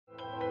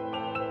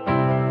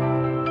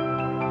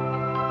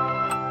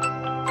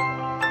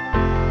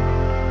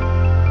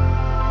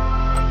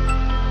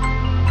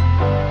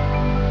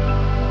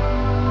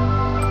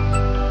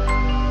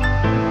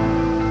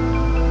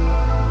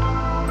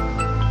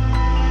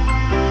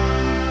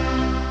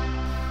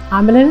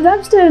I'm Melinda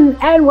Dunstan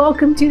and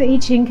welcome to the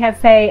Ching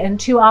Cafe and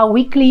to our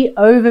weekly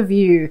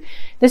overview.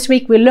 This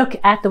week we look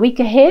at the week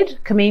ahead,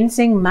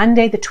 commencing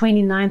Monday the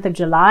 29th of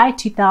July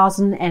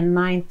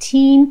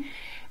 2019.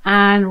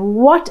 And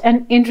what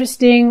an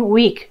interesting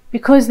week,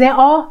 because there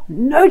are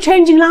no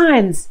changing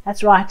lines.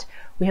 That's right,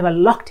 we have a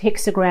locked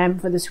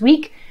hexagram for this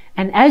week.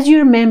 And as you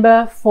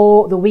remember,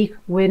 for the week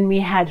when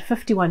we had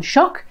 51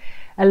 shock,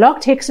 a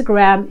locked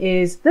hexagram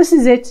is, this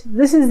is it,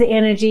 this is the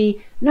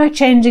energy, no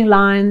changing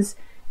lines,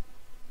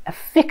 a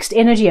fixed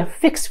energy, a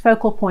fixed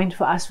focal point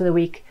for us for the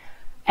week.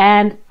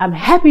 And I'm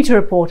happy to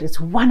report it's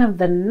one of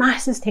the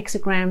nicest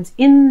hexagrams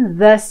in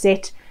the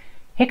set,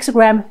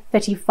 hexagram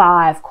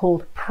 35,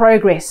 called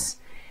Progress.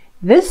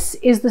 This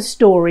is the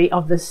story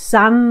of the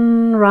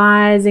sun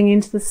rising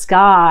into the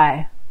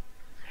sky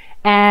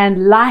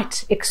and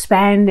light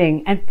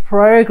expanding and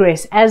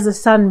progress as the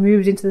sun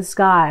moves into the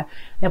sky,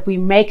 that we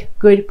make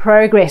good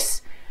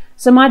progress.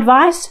 So my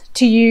advice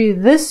to you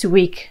this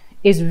week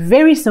is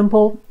very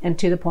simple and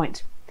to the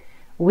point.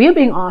 We are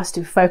being asked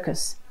to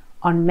focus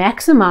on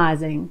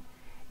maximizing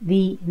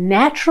the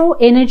natural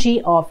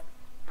energy of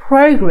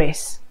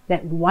progress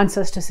that wants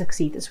us to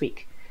succeed this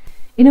week.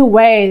 In a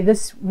way,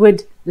 this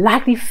would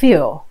likely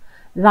feel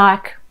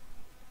like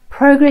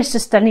progress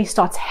just suddenly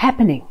starts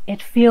happening.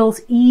 It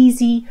feels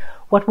easy.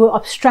 What were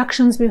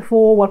obstructions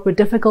before, what were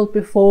difficult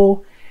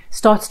before,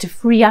 starts to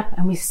free up,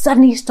 and we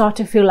suddenly start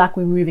to feel like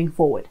we're moving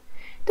forward.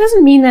 It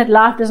doesn't mean that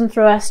life doesn't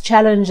throw us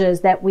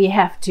challenges that we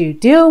have to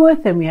deal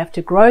with and we have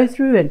to grow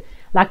through, and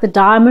like the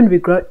diamond, we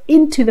grow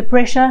into the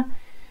pressure.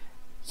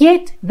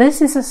 Yet,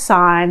 this is a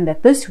sign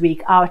that this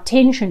week our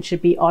attention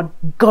should be on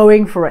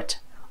going for it,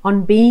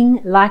 on being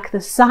like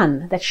the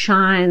sun that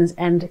shines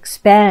and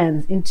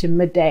expands into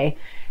midday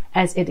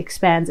as it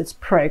expands its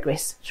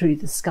progress through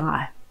the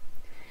sky.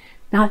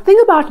 Now, the thing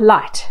about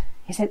light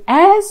is that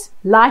as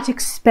light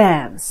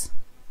expands,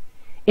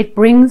 it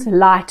brings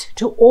light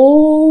to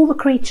all the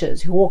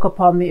creatures who walk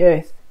upon the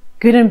earth,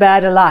 good and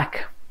bad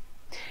alike.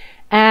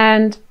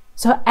 And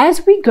so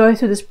as we go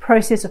through this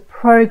process of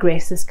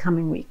progress this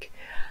coming week,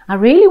 I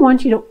really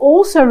want you to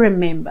also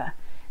remember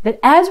that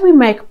as we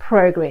make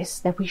progress,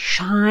 that we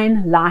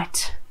shine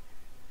light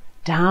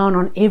down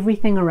on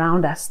everything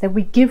around us, that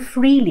we give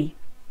freely,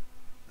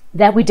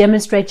 that we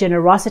demonstrate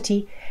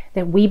generosity,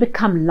 that we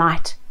become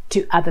light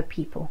to other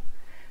people.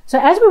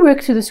 So as we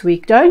work through this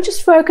week, don't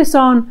just focus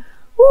on,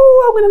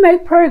 oh, I'm going to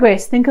make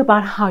progress. Think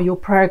about how your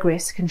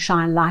progress can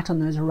shine light on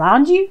those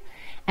around you,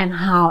 and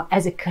how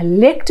as a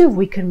collective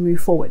we can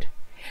move forward.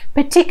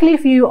 Particularly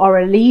if you are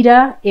a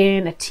leader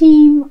in a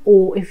team,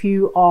 or if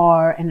you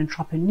are an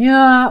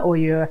entrepreneur or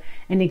you're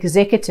an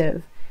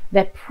executive,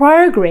 that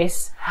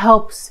progress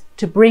helps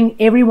to bring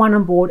everyone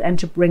on board and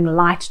to bring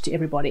light to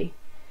everybody.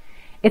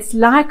 It's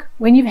like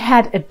when you've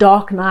had a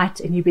dark night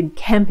and you've been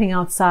camping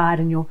outside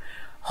and your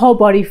whole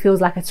body feels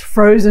like it's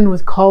frozen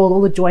with cold,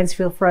 all the joints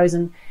feel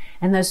frozen,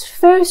 and those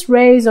first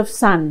rays of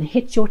sun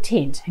hit your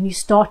tent and you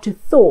start to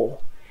thaw.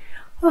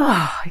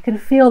 You can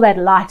feel that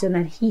light and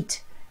that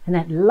heat and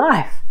that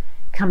life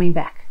coming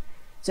back.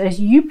 So as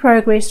you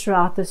progress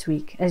throughout this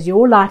week, as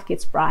your light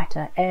gets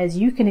brighter, as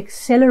you can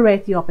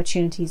accelerate the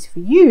opportunities for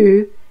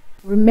you,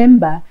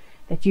 remember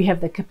that you have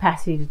the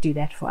capacity to do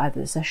that for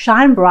others. So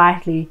shine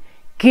brightly,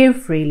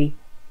 give freely,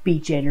 be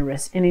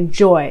generous, and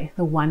enjoy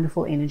the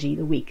wonderful energy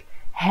the week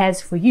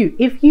has for you,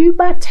 if you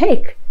but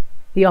take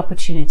the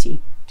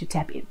opportunity to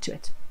tap into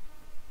it.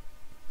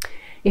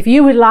 If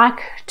you would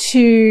like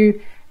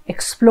to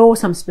explore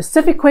some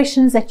specific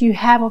questions that you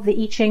have of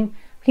the I Ching,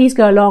 please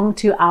go along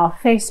to our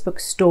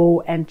Facebook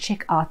store and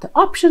check out the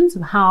options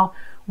of how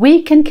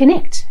we can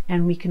connect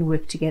and we can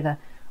work together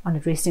on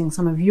addressing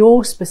some of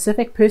your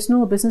specific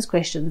personal or business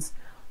questions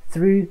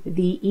through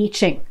the I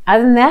Ching.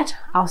 Other than that,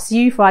 I'll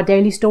see you for our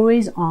daily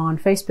stories on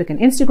Facebook and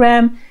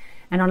Instagram.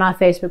 And on our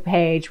Facebook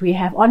page, we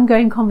have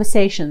ongoing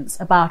conversations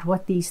about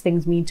what these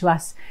things mean to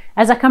us.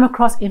 As I come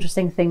across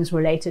interesting things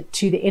related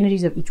to the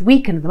energies of each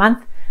week and of the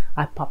month,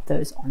 I pop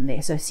those on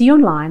there. So see you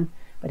online,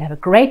 but have a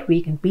great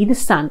week and be the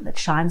sun that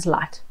shines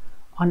light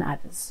on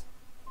others.